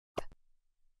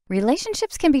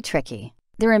Relationships can be tricky.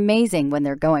 They're amazing when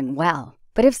they're going well,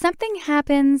 but if something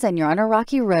happens and you're on a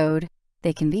rocky road,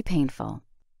 they can be painful.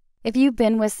 If you've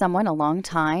been with someone a long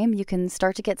time, you can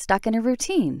start to get stuck in a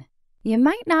routine. You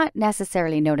might not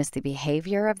necessarily notice the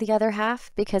behavior of the other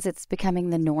half because it's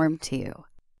becoming the norm to you.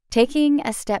 Taking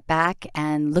a step back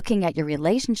and looking at your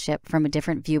relationship from a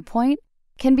different viewpoint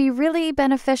can be really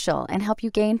beneficial and help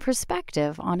you gain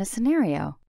perspective on a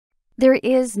scenario. There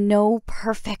is no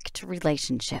perfect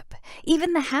relationship.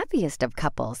 Even the happiest of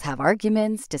couples have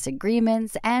arguments,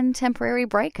 disagreements, and temporary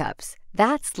breakups.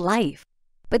 That's life.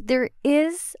 But there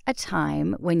is a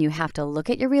time when you have to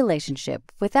look at your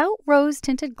relationship without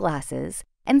rose-tinted glasses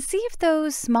and see if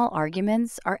those small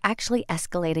arguments are actually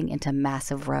escalating into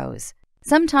massive rows.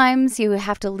 Sometimes you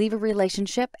have to leave a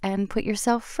relationship and put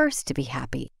yourself first to be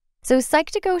happy. So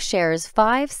Psych2Go shares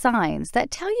 5 signs that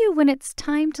tell you when it's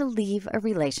time to leave a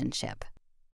relationship.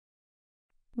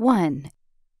 1.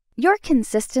 You're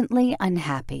consistently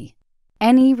unhappy.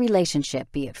 Any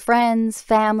relationship, be it friends,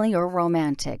 family, or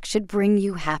romantic, should bring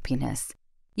you happiness.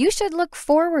 You should look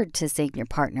forward to seeing your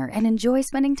partner and enjoy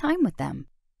spending time with them.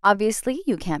 Obviously,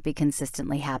 you can't be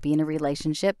consistently happy in a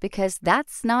relationship because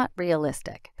that's not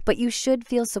realistic, but you should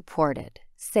feel supported,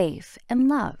 safe, and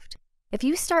loved. If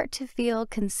you start to feel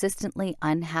consistently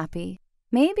unhappy,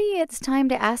 maybe it's time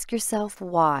to ask yourself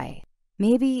why.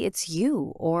 Maybe it's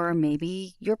you or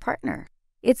maybe your partner.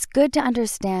 It's good to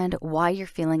understand why you're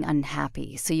feeling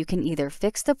unhappy so you can either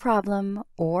fix the problem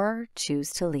or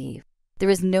choose to leave. There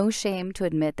is no shame to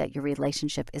admit that your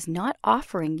relationship is not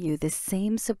offering you the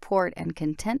same support and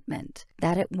contentment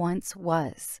that it once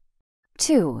was.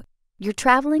 2. You're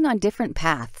traveling on different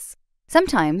paths.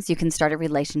 Sometimes you can start a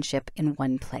relationship in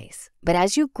one place, but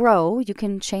as you grow, you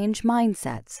can change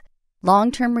mindsets.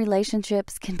 Long-term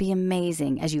relationships can be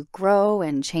amazing as you grow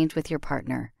and change with your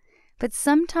partner, but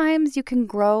sometimes you can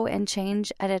grow and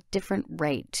change at a different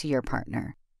rate to your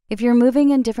partner. If you're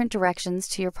moving in different directions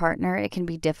to your partner, it can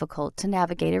be difficult to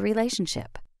navigate a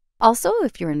relationship. Also,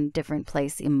 if you're in a different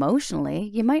place emotionally,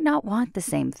 you might not want the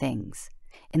same things.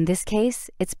 In this case,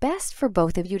 it's best for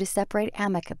both of you to separate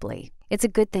amicably. It's a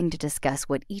good thing to discuss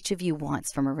what each of you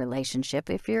wants from a relationship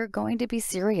if you're going to be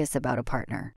serious about a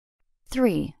partner.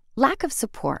 3. Lack of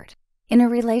support. In a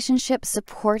relationship,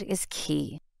 support is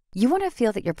key. You want to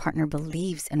feel that your partner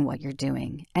believes in what you're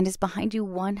doing and is behind you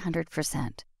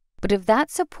 100%. But if that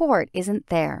support isn't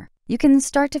there, you can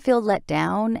start to feel let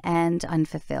down and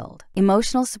unfulfilled.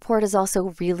 Emotional support is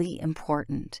also really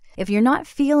important. If you're not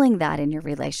feeling that in your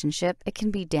relationship, it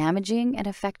can be damaging and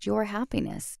affect your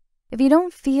happiness. If you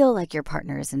don't feel like your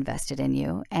partner is invested in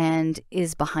you and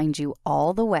is behind you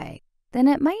all the way, then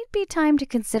it might be time to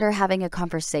consider having a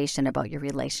conversation about your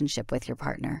relationship with your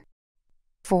partner.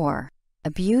 4.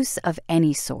 Abuse of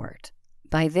any sort.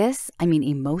 By this, I mean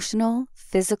emotional,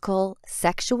 physical,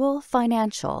 sexual,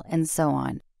 financial, and so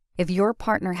on. If your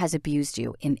partner has abused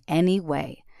you in any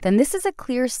way, then this is a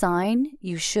clear sign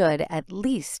you should at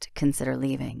least consider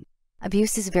leaving.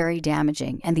 Abuse is very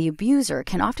damaging, and the abuser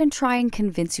can often try and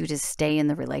convince you to stay in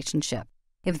the relationship.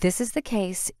 If this is the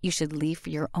case, you should leave for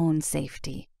your own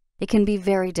safety. It can be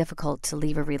very difficult to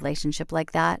leave a relationship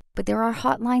like that, but there are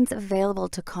hotlines available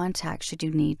to contact should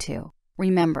you need to.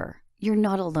 Remember, you're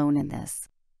not alone in this.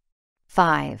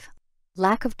 5.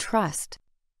 Lack of trust.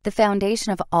 The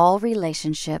foundation of all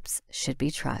relationships should be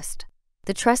trust.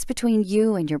 The trust between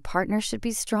you and your partner should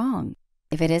be strong.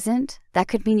 If it isn't, that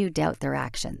could mean you doubt their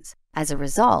actions. As a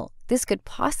result, this could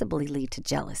possibly lead to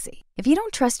jealousy. If you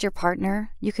don't trust your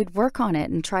partner, you could work on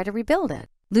it and try to rebuild it.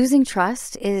 Losing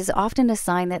trust is often a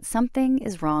sign that something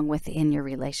is wrong within your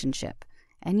relationship,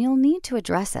 and you'll need to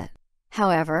address it.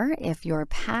 However, if you're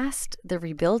past the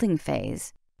rebuilding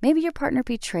phase, maybe your partner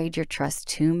betrayed your trust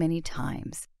too many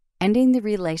times. Ending the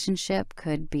relationship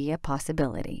could be a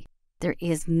possibility. There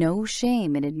is no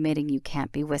shame in admitting you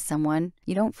can't be with someone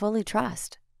you don't fully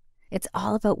trust. It's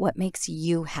all about what makes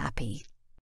you happy.